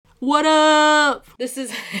What up? This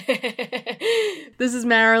is this is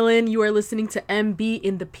Marilyn. You are listening to MB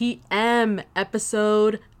in the PM,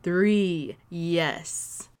 episode 3.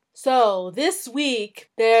 Yes. So, this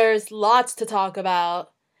week there's lots to talk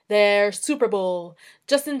about. There's Super Bowl,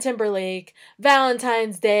 Justin Timberlake,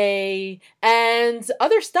 Valentine's Day, and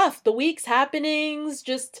other stuff. The week's happenings,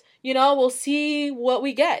 just, we'll see what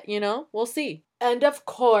we get, we'll see. And of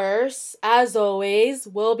course, as always,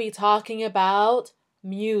 we'll be talking about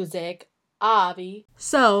music, Avi.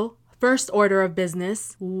 So, first order of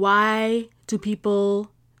business, why do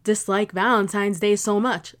people dislike Valentine's Day so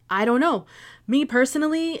much? I don't know. Me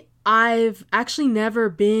personally, I've actually never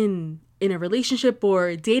been in a relationship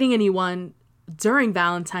or dating anyone during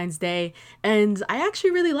Valentine's Day, and I actually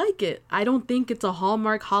really like it. I don't think it's a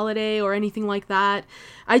Hallmark holiday or anything like that.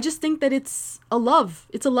 I just think that it's a love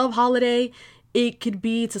holiday. It could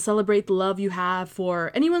be to celebrate the love you have for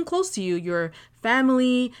anyone close to you, your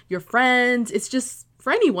family, your friends. It's just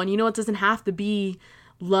for anyone. It doesn't have to be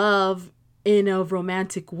love in a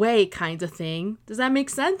romantic way kind of thing. Does that make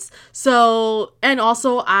sense? So, and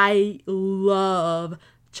also I love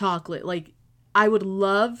chocolate. Like, I would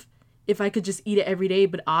love if I could just eat it every day,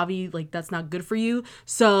 but Avi, that's not good for you.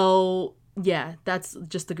 So yeah, that's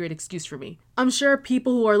just a great excuse for me. I'm sure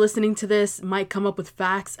people who are listening to this might come up with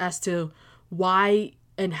facts as to why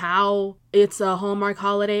and how it's a Hallmark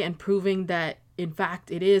holiday and proving that in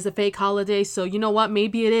fact it is a fake holiday. So you know what?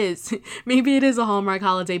 Maybe it is. Maybe it is a Hallmark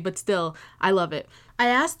holiday, but still, I love it. I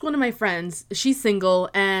asked one of my friends, she's single,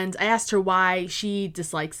 and I asked her why she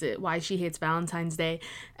dislikes it, why she hates Valentine's Day.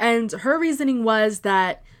 And her reasoning was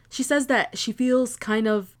that she says that she feels kind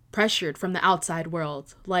of pressured from the outside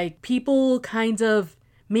world. Like, people kind of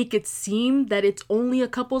make it seem that it's only a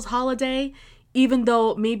couple's holiday, even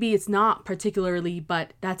though maybe it's not particularly,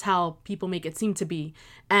 but that's how people make it seem to be.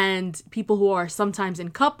 And people who are sometimes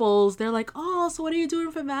in couples, they're like, oh, so what are you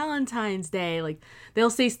doing for Valentine's Day? Like, they'll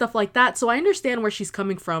say stuff like that. So I understand where she's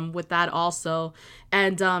coming from with that also.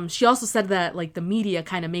 And she also said that, the media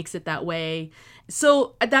kind of makes it that way.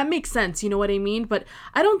 So that makes sense, you know what I mean? But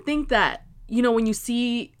I don't think that, when you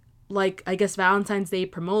see, I guess Valentine's Day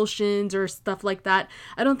promotions or stuff like that,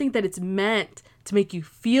 I don't think that it's meant to make you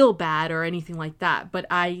feel bad or anything like that, but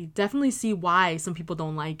I definitely see why some people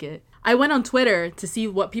don't like it. I went on Twitter to see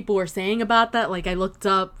what people were saying about that. I looked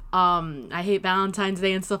up I hate Valentine's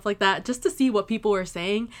Day and stuff like that just to see what people were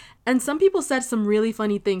saying, and some people said some really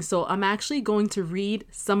funny things. So I'm actually going to read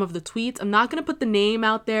some of the tweets. I'm not going to put the name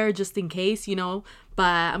out there just in case, but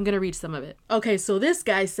I'm going to read some of it. Okay, so this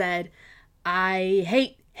guy said, I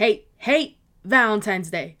hate Valentine's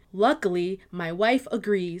Day. Luckily, my wife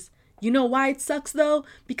agrees. You know why it sucks though?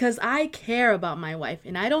 Because I care about my wife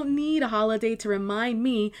and I don't need a holiday to remind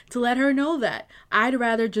me to let her know that. I'd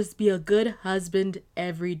rather just be a good husband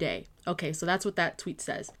every day. Okay, so that's what that tweet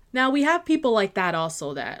says. Now we have people like that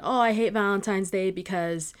also that, oh, I hate Valentine's Day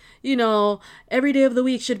because, every day of the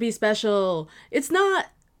week should be special. It's not.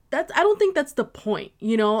 I don't think that's the point,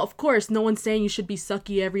 Of course, no one's saying you should be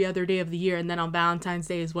sucky every other day of the year and then on Valentine's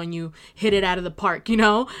Day is when you hit it out of the park,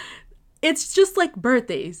 It's just like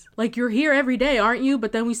birthdays. You're here every day, aren't you?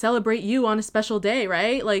 But then we celebrate you on a special day,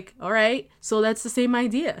 right? All right. So that's the same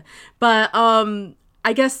idea. But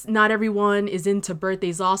I guess not everyone is into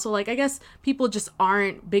birthdays also. I guess people just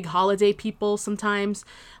aren't big holiday people sometimes.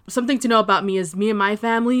 Something to know about me is me and my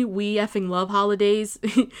family, we effing love holidays.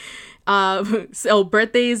 So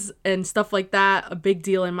birthdays and stuff like that, a big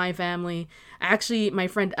deal in my family. Actually, my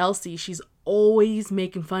friend Elsie, she's always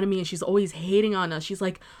making fun of me and she's always hating on us. She's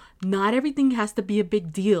like, not everything has to be a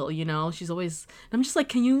big deal, She's always, I'm just like,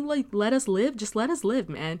 can you let us live? Just let us live,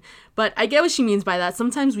 man. But I get what she means by that.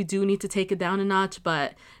 Sometimes we do need to take it down a notch,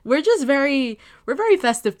 but we're very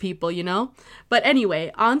festive people, But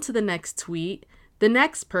anyway, on to the next tweet. The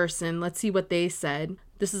next person, let's see what they said.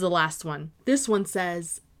 This is the last one. This one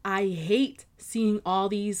says, I hate seeing all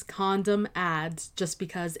these condom ads just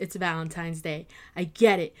because it's Valentine's Day. I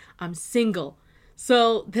get it. I'm single.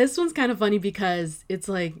 So this one's kind of funny because it's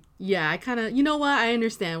yeah, I kind of, I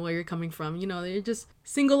understand where you're coming from. They're just,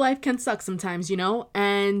 single life can suck sometimes,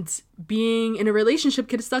 and being in a relationship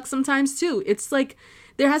can suck sometimes too. It's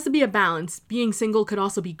there has to be a balance. Being single could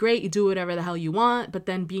also be great. You do whatever the hell you want, but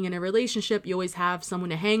then being in a relationship, you always have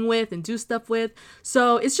someone to hang with and do stuff with.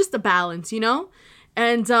 So it's just a balance,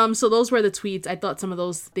 And so those were the tweets. I thought some of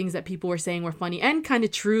those things that people were saying were funny and kind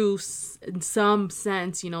of true in some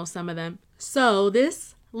sense, some of them. So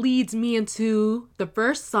this leads me into the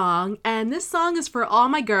first song, and this song is for all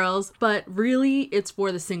my girls, but really it's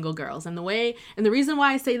for the single girls. And the reason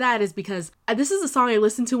why I say that is because this is a song I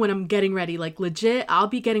listen to when I'm getting ready. Like legit, I'll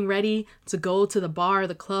be getting ready to go to the bar,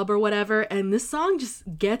 the club or whatever, and this song just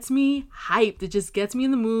gets me hyped. It just gets me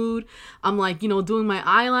in the mood. I'm like, doing my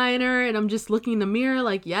eyeliner and I'm just looking in the mirror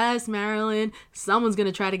like, yes, Marilyn, someone's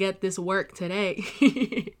gonna try to get this work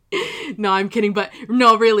today. No, I'm kidding, but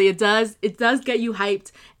no, really, it does get you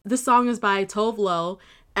hyped. This song is by Tove Lo,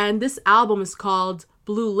 and this album is called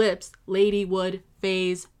Blue Lips, Ladywood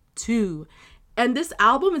Phase 2. And this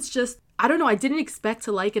album, it's just, I don't know, I didn't expect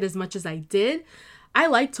to like it as much as I did. I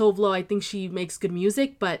like Tove Lo, I think she makes good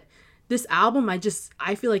music, but this album, I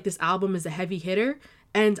feel like this album is a heavy hitter,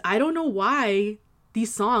 and I don't know why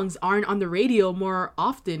these songs aren't on the radio more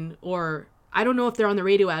often, or I don't know if they're on the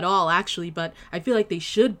radio at all, actually, but I feel like they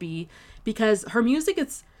should be, because her music,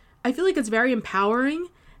 I feel like it's very empowering,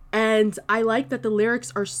 and I like that the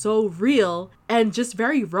lyrics are so real and just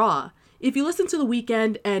very raw. If you listen to The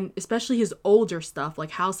Weeknd, and especially his older stuff,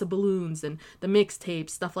 like House of Balloons and the mixtapes,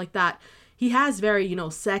 stuff like that, he has very,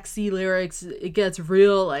 sexy lyrics. It gets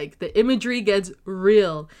real, like the imagery gets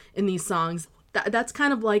real in these songs. That's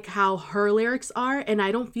kind of like how her lyrics are, and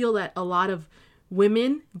I don't feel that a lot of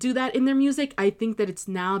women do that in their music. I think that it's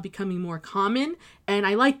now becoming more common, and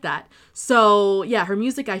I like that. So yeah, her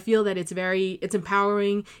music, I feel that it's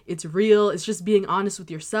empowering, it's real, it's just being honest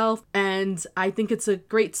with yourself, and I think it's a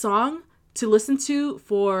great song to listen to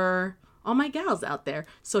for all my gals out there.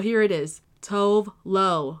 So here it is, Tove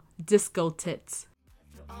Lo, Disco Tits.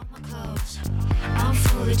 All my clothes, I'm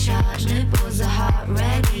fully charged, nipples are hot,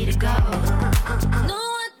 ready to go. No,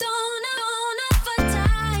 I don't have a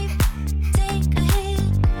type. Take a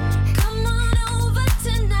hit, come on over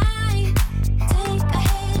tonight. Take a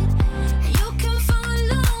hit, you can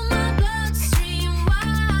follow my bloodstream. Why?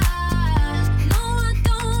 No, I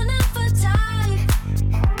don't have a type.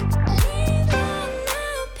 Leave out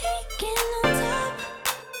now, peeking on top.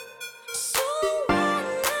 So what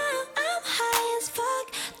now? I'm high as fuck.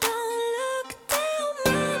 Don't look down,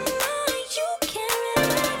 mama, you can't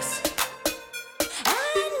relax. I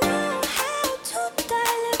know how to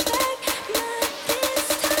dial it back, not this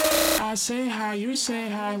time. I say hi, you say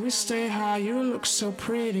hi, we stay high, you look so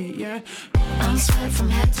pretty, yeah. I'm sweat from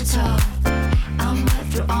head to toe. I'm wet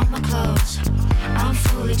through all my clothes. I'm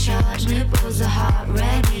fully charged, nipples are hot,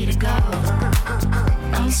 ready to go.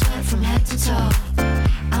 I'm sweat from head to toe.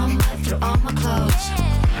 I'm wet through all my clothes.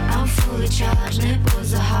 I'm fully charged,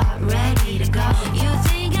 nipples are hot, ready to go. You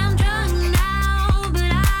think I'm drunk now,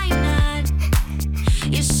 but I'm not.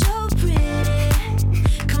 You're so pretty,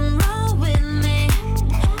 come roll with me.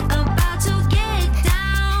 About to get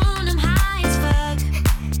down, I'm high as fuck.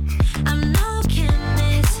 I'm no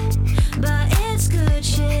chemist, but it's good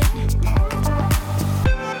shit.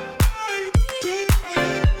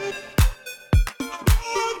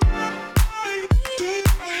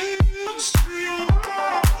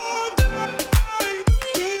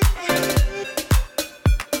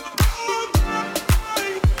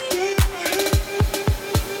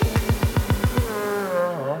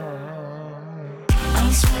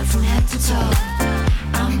 I'm sweat from head to toe.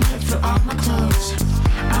 I'm wet through all my clothes.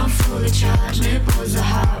 I'm fully charged, nipples are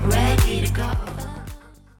hot, ready to go.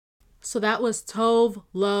 So that was Tove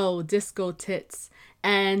Lo, Disco Tits.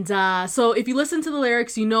 And so if you listen to the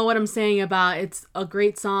lyrics, you know what I'm saying about it's a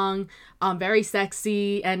great song, very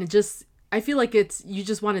sexy, and I feel like you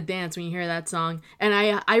just want to dance when you hear that song. And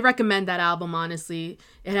I recommend that album, honestly.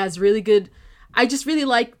 It has really good, I just really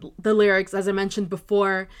like the lyrics, as I mentioned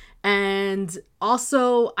before. And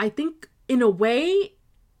also, I think in a way,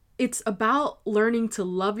 it's about learning to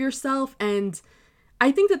love yourself, and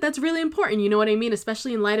I think that that's really important, you know what I mean?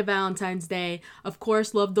 Especially in light of Valentine's Day. Of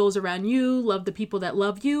course, love those around you, love the people that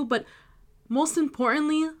love you, but most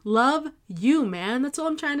importantly, love you, man. That's all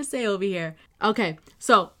I'm trying to say over here. Okay,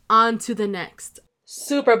 so on to the next.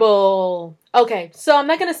 Super Bowl. Okay, so I'm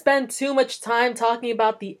not going to spend too much time talking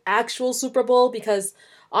about the actual Super Bowl because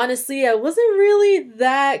honestly, I wasn't really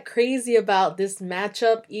that crazy about this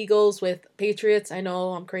matchup, Eagles with Patriots. I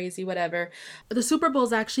know I'm crazy, whatever. The Super Bowl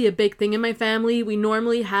is actually a big thing in my family. We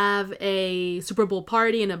normally have a Super Bowl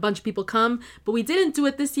party and a bunch of people come, but we didn't do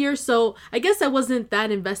it this year, so I guess I wasn't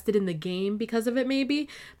that invested in the game because of it, maybe.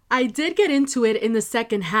 I did get into it in the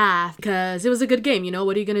second half because it was a good game, you know,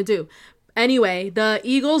 what are you going to do? Anyway, the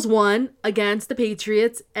Eagles won against the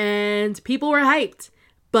Patriots and people were hyped,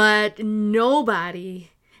 but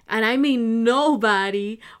nobody, and I mean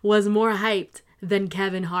nobody, was more hyped than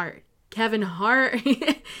Kevin Hart. Kevin Hart,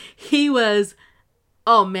 he was,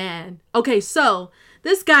 oh man. Okay, so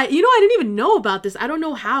This guy, I didn't even know about this. I don't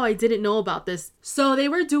know how I didn't know about this. So they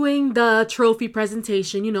were doing the trophy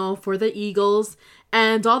presentation, for the Eagles,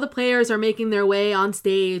 and all the players are making their way on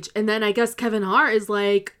stage. And then I guess Kevin Hart is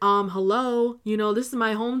like, hello, this is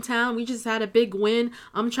my hometown. We just had a big win.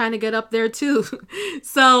 I'm trying to get up there too.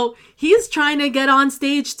 So he's trying to get on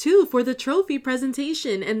stage too for the trophy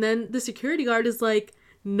presentation. And then the security guard is like,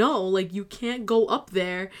 no, like you can't go up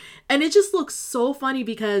there. And it just looks so funny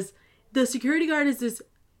because the security guard is this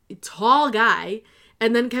tall guy,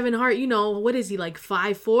 and then Kevin Hart, what is he, like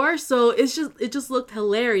 5'4"? So it just looked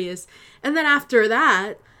hilarious. And then after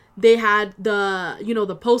that, they had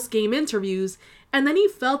the post-game interviews, and then he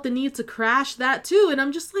felt the need to crash that too. And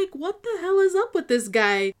I'm just like, what the hell is up with this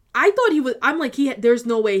guy? I thought I'm like, there's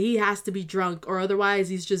no way he has to be drunk, or otherwise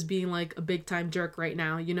he's just being like a big time jerk right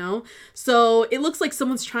now, So it looks like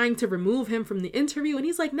someone's trying to remove him from the interview, and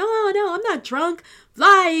he's like, no, I'm not drunk.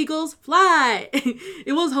 Fly, Eagles, fly.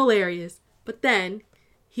 It was hilarious. But then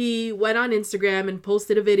he went on Instagram and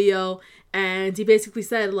posted a video, and he basically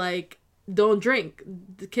said, like, don't drink.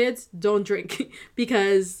 The kids, don't drink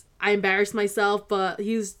because I embarrassed myself. But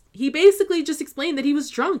he basically just explained that he was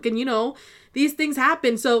drunk, and these things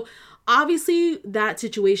happen. So obviously that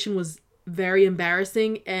situation was very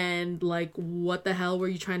embarrassing, and like, what the hell were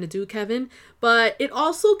you trying to do, Kevin? But it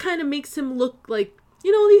also kind of makes him look like,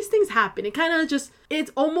 these things happen. It kind of just,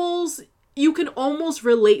 you can almost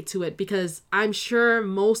relate to it, because I'm sure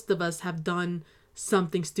most of us have done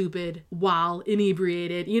something stupid while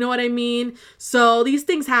inebriated. You know what I mean? So these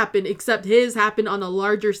things happen, except his happened on a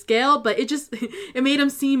larger scale, but it made him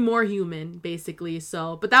seem more human, basically.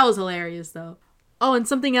 So, but that was hilarious though. Oh, and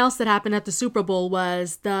something else that happened at the Super Bowl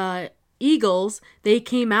was the Eagles, they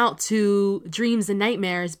came out to Dreams and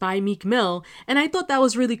Nightmares by Meek Mill. And I thought that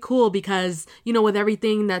was really cool because, with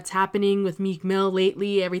everything that's happening with Meek Mill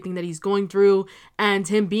lately, everything that he's going through, and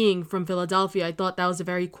him being from Philadelphia, I thought that was a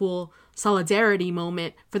very cool solidarity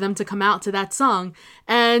moment for them to come out to that song.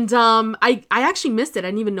 And I actually missed it. I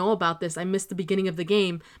didn't even know about this. I missed the beginning of the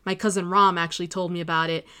game. My cousin Rom actually told me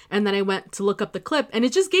about it. And then I went to look up the clip, and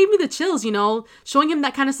it just gave me the chills, showing him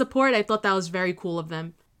that kind of support. I thought that was very cool of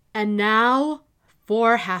them. And now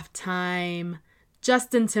for halftime.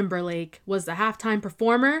 Justin Timberlake was the halftime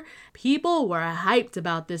performer. People were hyped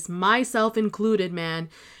about this, myself included, man.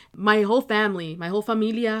 My whole family, my whole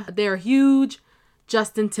familia, they're huge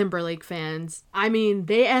Justin Timberlake fans. I mean,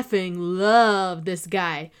 they effing love this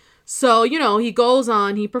guy. So, he goes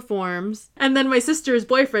on, he performs. And then my sister's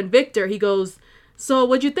boyfriend, Victor, he goes, so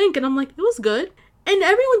what'd you think? And I'm like, it was good. And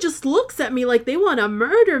everyone just looks at me like they want to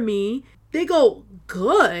murder me. They go,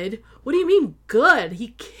 good? What do you mean good?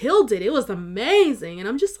 He killed it. It was amazing. And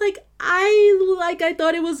I'm just like, I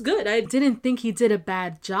thought it was good. I didn't think he did a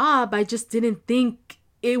bad job. I just didn't think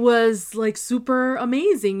it was like super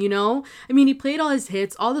amazing, I mean, he played all his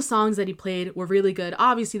hits. All the songs that he played were really good.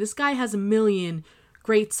 Obviously, this guy has a million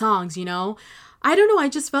great songs, I don't know. I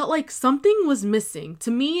just felt like something was missing.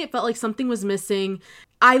 To me, it felt like something was missing.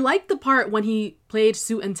 I liked the part when he played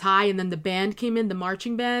Suit and Tie and then the band came in, the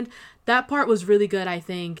marching band. That part was really good, I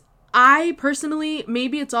think. I personally,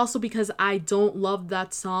 maybe it's also because I don't love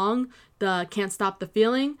that song, the Can't Stop the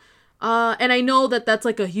Feeling. And I know that that's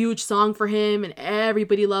like a huge song for him and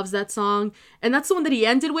everybody loves that song. And that's the one that he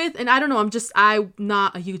ended with. And I don't know, I'm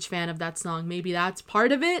not a huge fan of that song. Maybe that's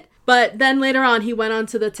part of it. But then later on, he went on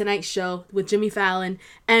to the Tonight Show with Jimmy Fallon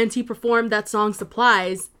and he performed that song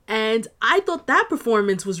Supplies. And I thought that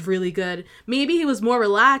performance was really good. Maybe he was more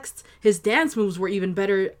relaxed. His dance moves were even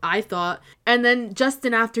better, I thought. And then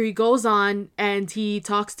Justin, after he goes on and he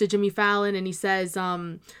talks to Jimmy Fallon and he says,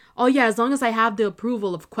 oh yeah, as long as I have the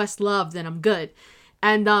approval of Questlove, then I'm good.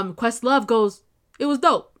 And Questlove goes, it was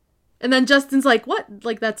dope. And then Justin's like, what?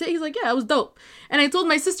 Like, that's it? He's like, yeah, it was dope. And I told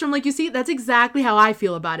my sister, I'm like, you see, that's exactly how I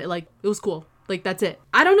feel about it. Like, it was cool. Like, that's it.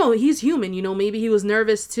 I don't know. He's human, maybe he was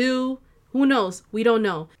nervous too. Who knows? We don't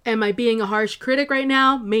know. Am I being a harsh critic right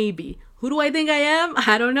now? Maybe. Who do I think I am?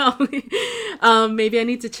 I don't know. Maybe I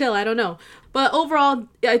need to chill. I don't know. But overall,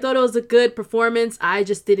 I thought it was a good performance. I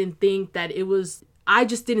just didn't think it was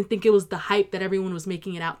the hype that everyone was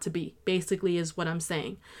making it out to be, basically is what I'm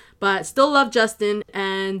saying. But still love Justin.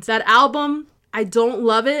 And that album, I don't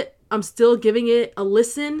love it. I'm still giving it a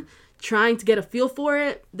listen, trying to get a feel for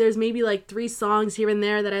it. There's maybe like 3 songs here and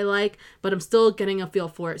there that I like, but I'm still getting a feel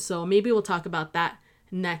for it. So maybe we'll talk about that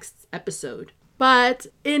next episode. But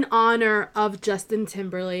in honor of Justin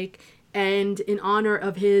Timberlake and in honor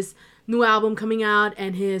of his new album coming out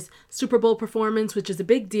and his Super Bowl performance, which is a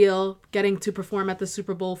big deal, getting to perform at the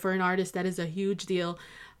Super Bowl for an artist, that is a huge deal.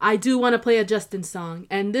 I do want to play a Justin song,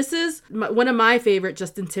 and this is one of my favorite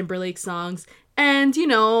Justin Timberlake songs, And,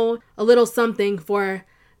 a little something for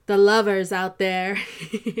the lovers out there.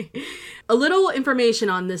 A little information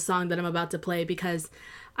on this song that I'm about to play, because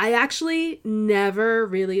I actually never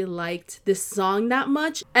really liked this song that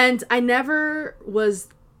much. And I never was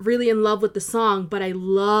really in love with the song, but I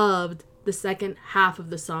loved the second half of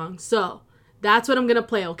the song. So that's what I'm going to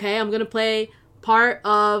play, okay? I'm going to play part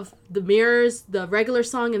of the Mirrors, the regular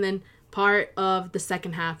song, and then part of the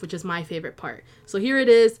second half, which is my favorite part. So here it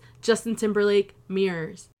is, Justin Timberlake,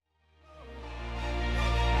 Mirrors.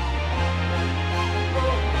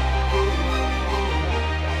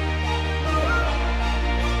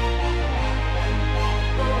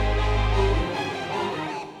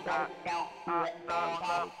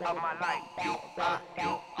 Of my life, you are the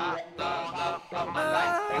love of my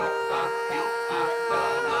life, you are the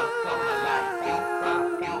love of my life, you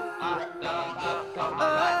are the love of my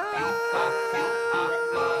life, you are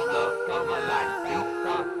the love of my life, you are the love of my life, you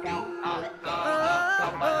are the love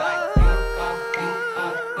of my life, you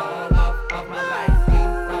are the love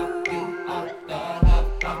of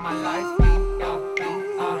my life, you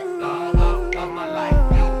are the love of my life,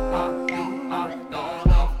 you are the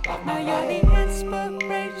love of my life.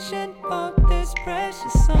 Inspiration for this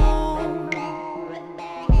precious song,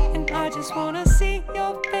 and I just wanna see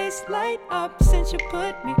your face light up since you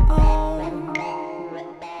put me on.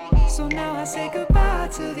 So now I say goodbye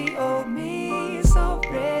to the old me, it's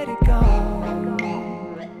already gone.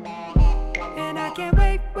 And I can't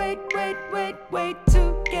wait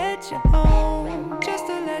to get you home, just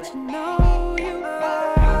to let you know you are.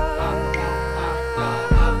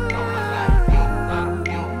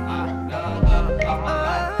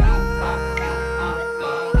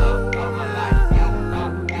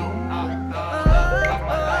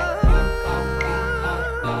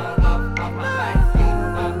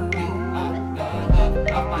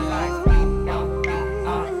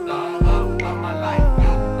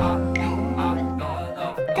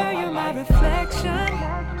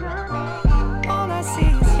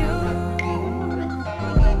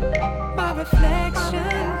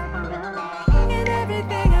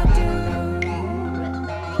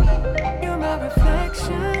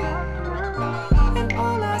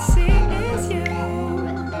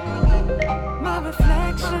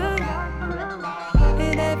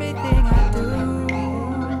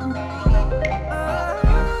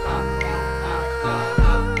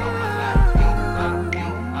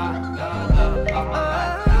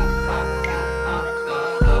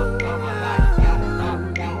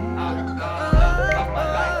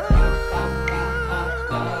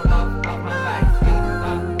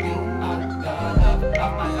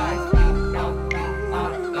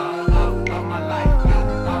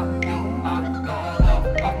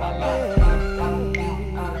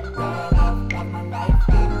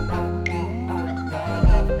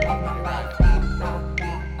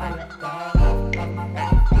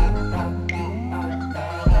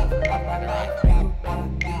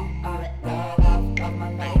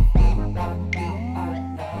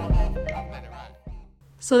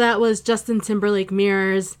 So that was Justin Timberlake,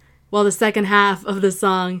 Mirrors. Well, the second half of the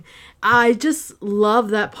song. I just love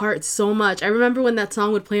that part so much. I remember when that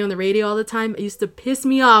song would play on the radio all the time. It used to piss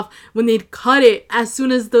me off when they'd cut it as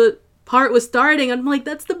soon as the part was starting. I'm like,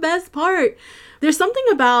 that's the best part. There's something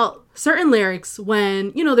about certain lyrics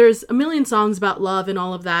when, there's a million songs about love and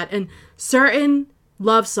all of that. And certain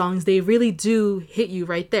love songs, they really do hit you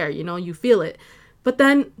right there. You feel it. But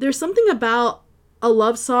then there's something about a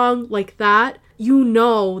love song like that.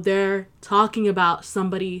 They're talking about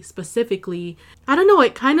somebody specifically. I don't know,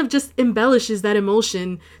 it kind of just embellishes that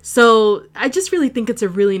emotion. So I just really think it's a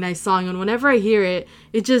really nice song. And whenever I hear it,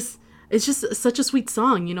 it's just such a sweet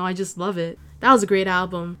song. I just love it. That was a great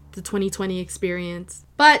album, the 2020 Experience.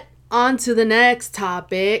 But on to the next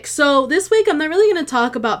topic. So this week, I'm not really going to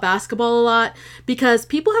talk about basketball a lot because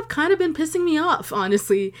people have kind of been pissing me off,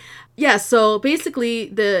 honestly. Yeah, so basically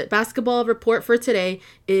the basketball report for today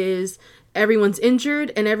is everyone's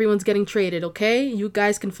injured and everyone's getting traded, okay? You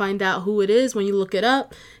guys can find out who it is when you look it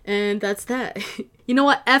up, and that's that. You know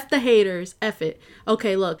what? F the haters. F it.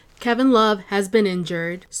 Okay, look. Kevin Love has been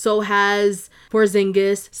injured. So has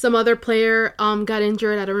Porzingis. Some other player got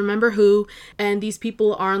injured. I don't remember who. And these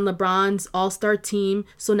people are on LeBron's all-star team.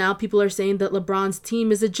 So now people are saying that LeBron's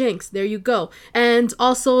team is a jinx. There you go. And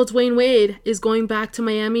also Dwayne Wade is going back to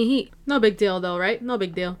Miami Heat. No big deal though, right? No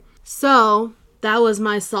big deal. So that was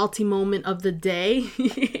my salty moment of the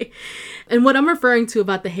day. And what I'm referring to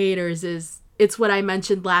about the haters is it's what I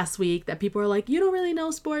mentioned last week, that people are like, you don't really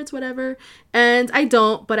know sports, whatever. And I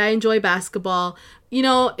don't, but I enjoy basketball.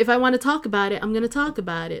 If I want to talk about it, I'm going to talk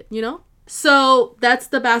about it, So that's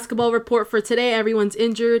the basketball report for today. Everyone's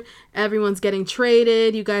injured. Everyone's getting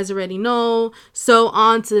traded. You guys already know. So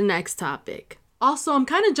on to the next topic. Also, I'm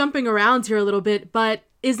kind of jumping around here a little bit, but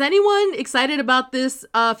is anyone excited about this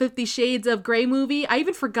 50 Shades of Grey movie? I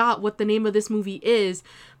even forgot what the name of this movie is,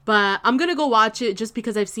 but I'm going to go watch it just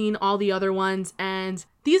because I've seen all the other ones. And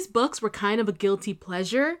these books were kind of a guilty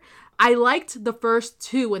pleasure. I liked the first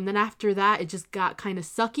two, and then after that, it just got kind of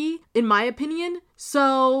sucky, in my opinion.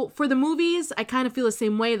 So for the movies, I kind of feel the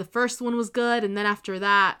same way. The first one was good, and then after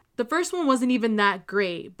that, the first one wasn't even that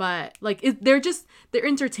great, but like they're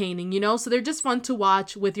entertaining, you know? So they're just fun to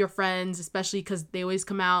watch with your friends, especially because they always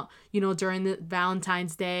come out, you know, during the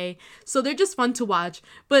Valentine's Day. So they're just fun to watch.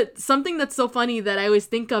 But something that's so funny that I always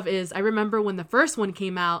think of is I remember when the first one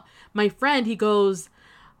came out, my friend, he goes,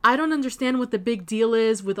 I don't understand what the big deal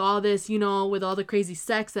is with all this, you know, with all the crazy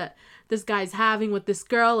sex that this guy's having with this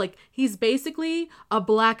girl. Like, he's basically a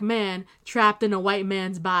black man trapped in a white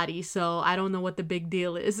man's body. So I don't know what the big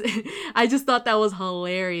deal is. I just thought that was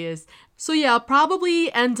hilarious. So yeah, I'll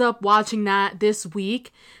probably end up watching that this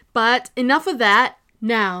week. But enough of that.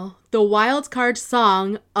 Now, the wild card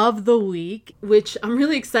song of the week, which I'm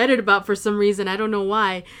really excited about for some reason. I don't know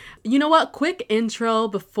why. You know what? Quick intro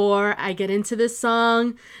before I get into this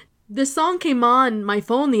song. This song came on my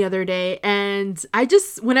phone the other day, and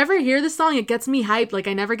whenever I hear this song, it gets me hyped. Like,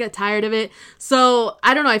 I never get tired of it. So,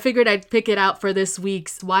 I don't know, I figured I'd pick it out for this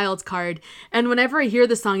week's wild card. And whenever I hear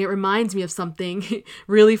the song, it reminds me of something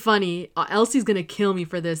really funny. Elsie's gonna kill me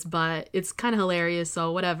for this, but it's kind of hilarious,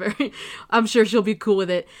 so whatever. I'm sure she'll be cool with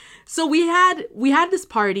it. So we had this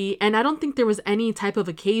party, and I don't think there was any type of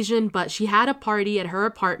occasion, but she had a party at her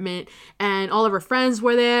apartment, and all of her friends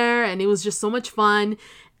were there, and it was just so much fun.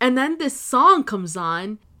 And then this song comes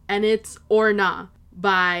on, and it's Or Nah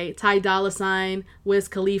by Ty Dolla $ign, Wiz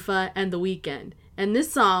Khalifa, and The Weeknd. And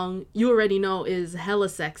this song, you already know, is hella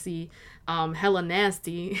sexy, hella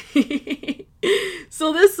nasty.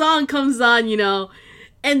 So this song comes on, you know,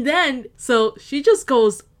 and then, so she just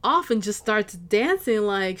goes off and just starts dancing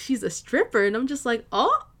like she's a stripper. And I'm just like,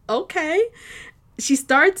 oh, okay. She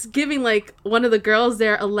starts giving like one of the girls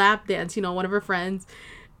there a lap dance, you know, one of her friends.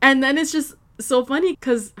 And then it's just so funny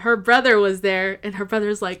because her brother was there, and her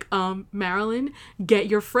brother's like, Marilyn, get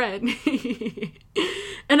your friend.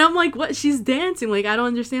 And I'm like, what? She's dancing. Like, I don't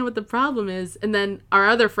understand what the problem is. And then our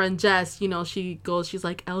other friend, Jess, you know, she's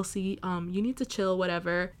like, Elsie, you need to chill,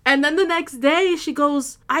 whatever. And then the next day she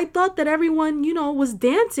goes, I thought that everyone, you know, was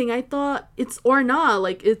dancing. I thought it's Or Nah,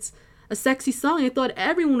 like it's a sexy song. I thought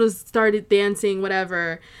everyone was started dancing,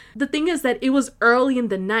 whatever. The thing is that it was early in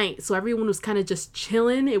the night, so everyone was kind of just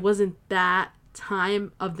chilling. It wasn't that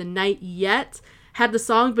time of the night yet. Had the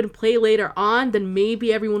song been played later on, then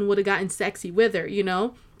maybe everyone would have gotten sexy with her, you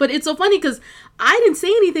know? But it's so funny because I didn't say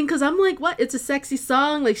anything because I'm like, what? It's a sexy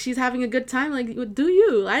song. Like, she's having a good time. Like, do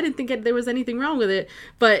you? I didn't think there was anything wrong with it.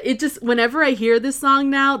 But it just, whenever I hear this song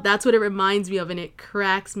now, that's what it reminds me of, and it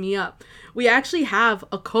cracks me up. We actually have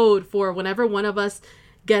a code for whenever one of us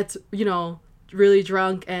gets, you know, really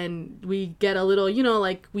drunk and we get a little, you know,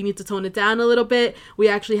 like we need to tone it down a little bit. We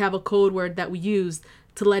actually have a code word that we use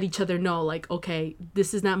to let each other know, like, okay,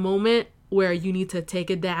 this is that moment where you need to take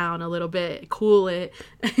it down a little bit, cool it.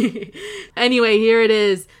 Anyway, here it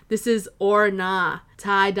is. This is Or Nah,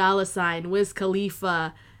 Ty Dolla $ign, Wiz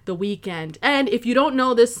Khalifa, The Weeknd. And if you don't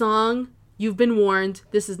know this song, you've been warned.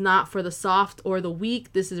 This is not for the soft or the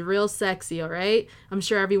weak. This is real sexy, all right? I'm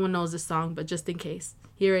sure everyone knows this song, but just in case,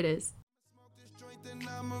 here it is.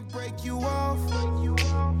 I'ma break you off.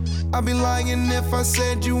 I'd be lying if I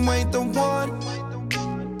said you ain't the one.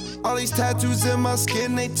 All these tattoos in my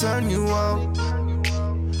skin, they turn you on.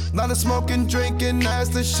 Lot of smoking, drinking, that's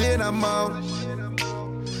the shit I'm on.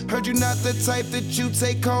 Heard you not the type that you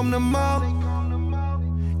take home to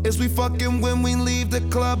mom. Is we fucking when we leave the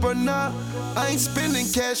club or not? I ain't spending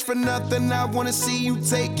cash for nothing, I wanna see you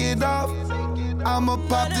take it off. I'ma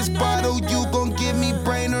pop this bottle, you gon' give me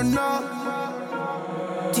brain or not?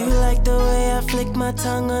 Do you like the way I flick my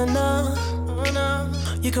tongue or no?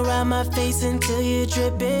 You can ride my face until you're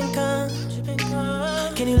dripping cum.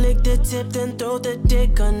 Can you lick the tip then throw the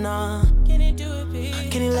dick or no?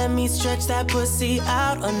 Can you let me stretch that pussy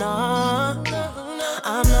out or no?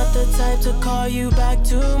 I'm not the type to call you back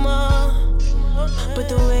tomorrow, but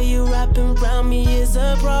the way you wrapping around me is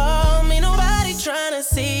a problem. Ain't nobody trying to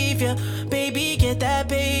save you. Baby, get that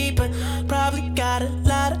paper. Probably got a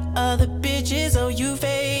lot of other bitches owe you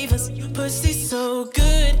favors. Pussy so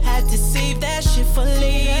good, had to save that shit for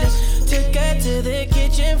later. Took her to the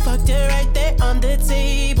kitchen, fucked her right there on the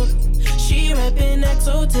table. She be rapping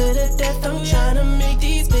XO to the death. I'm tryna make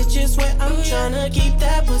these bitches wet. I'm tryna keep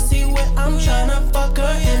that pussy wet. I'm tryna fuck her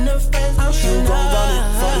and her friends. You gon' run it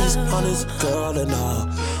for these honest, girl, and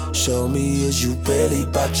all. Show me, is you really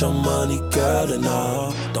about your money, girl, and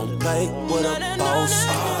all. Don't play with a boss,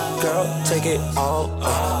 girl, take it all.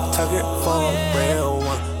 Tuck it for a real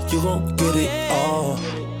one, you gon' get it all.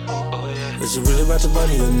 Is you really about your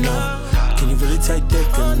money or not? Can you really take dick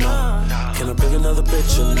or not? Can I bring another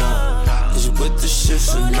bitch or not? Is you with the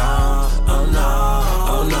shits or not? Oh no,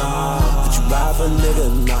 oh no. Would you ride for a nigga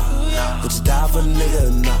or not? Would you die for a nigga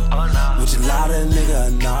or not? Would you lie to a nigga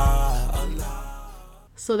or not?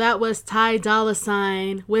 So that was Ty Dolla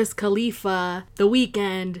 $ign, Wiz Khalifa, The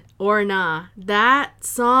Weeknd, or Nah. That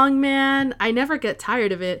song, man, I never get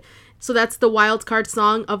tired of it. So that's the wildcard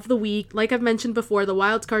song of the week. Like I've mentioned before, the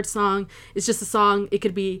wildcard song is just a song. It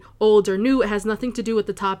could be old or new. It has nothing to do with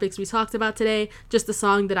the topics we talked about today. Just a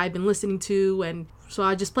song that I've been listening to, and so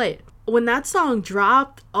I just play it. When that song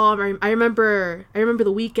dropped, I remember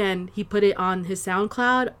The Weeknd, he put it on his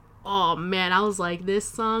SoundCloud. Oh man, I was like, this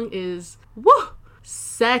song is woo!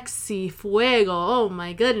 Sexy fuego. Oh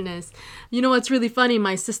my goodness. You know what's really funny?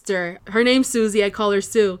 My sister, her name's Susie, I call her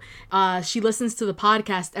Sue. She listens to the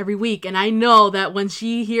podcast every week, and I know that when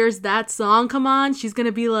she hears that song come on, she's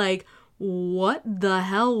gonna be like, what the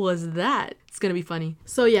hell was that? It's gonna be funny.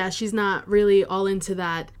 So yeah, she's not really all into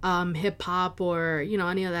that hip hop or, you know,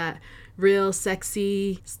 any of that real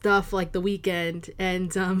sexy stuff like The Weeknd,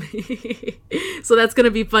 and so that's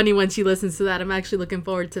gonna be funny when she listens to that. I'm actually looking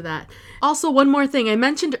forward to that. Also, one more thing, I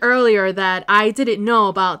mentioned earlier that I didn't know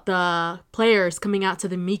about the players coming out to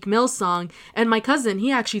the Meek Mill song, and my cousin,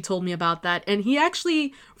 he actually told me about that, and he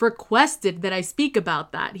actually requested that I speak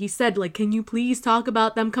about that. He said, like, can you please talk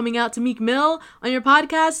about them coming out to Meek Mill on your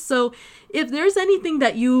podcast? So if there's anything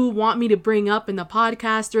that you want me to bring up in the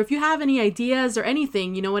podcast, or if you have any ideas or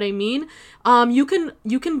anything, you know what I mean? You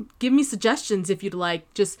can give me suggestions if you'd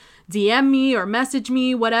like. Just DM me or message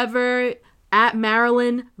me, whatever, at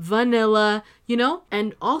Marilyn Vanilla, you know?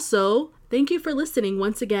 And also, thank you for listening.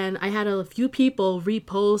 Once again, I had a few people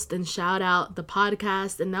repost and shout out the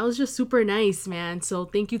podcast, and that was just super nice, man. So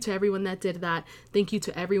thank you to everyone that did that. Thank you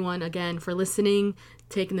to everyone, again, for listening,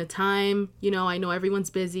 taking the time. You know, I know everyone's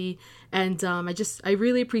busy, and I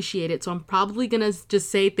really appreciate it. So I'm probably gonna just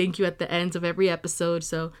say thank you at the end of every episode,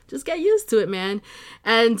 so just get used to it, man.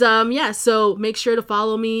 And yeah, so make sure to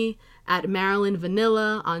follow me at Marilyn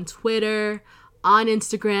Vanilla on Twitter, on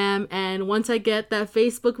Instagram, and once I get that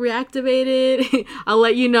Facebook reactivated, I'll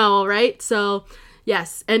let you know, all right? So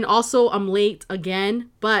yes, and also I'm late again,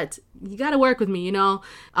 but you gotta work with me, you know?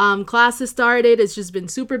 Classes started, it's just been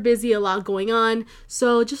super busy, a lot going on,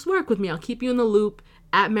 so just work with me. I'll keep you in the loop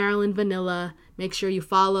at Marilyn Vanilla. Make sure you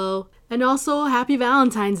follow. And also, happy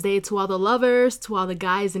Valentine's Day to all the lovers, to all the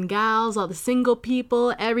guys and gals, all the single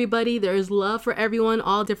people, everybody. There's love for everyone,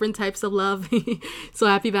 all different types of love. So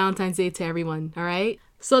happy Valentine's Day to everyone, all right?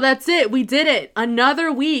 So that's it. We did it.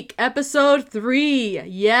 Another week, episode 3.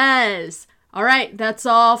 Yes. All right, that's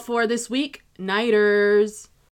all for this week. Nighters.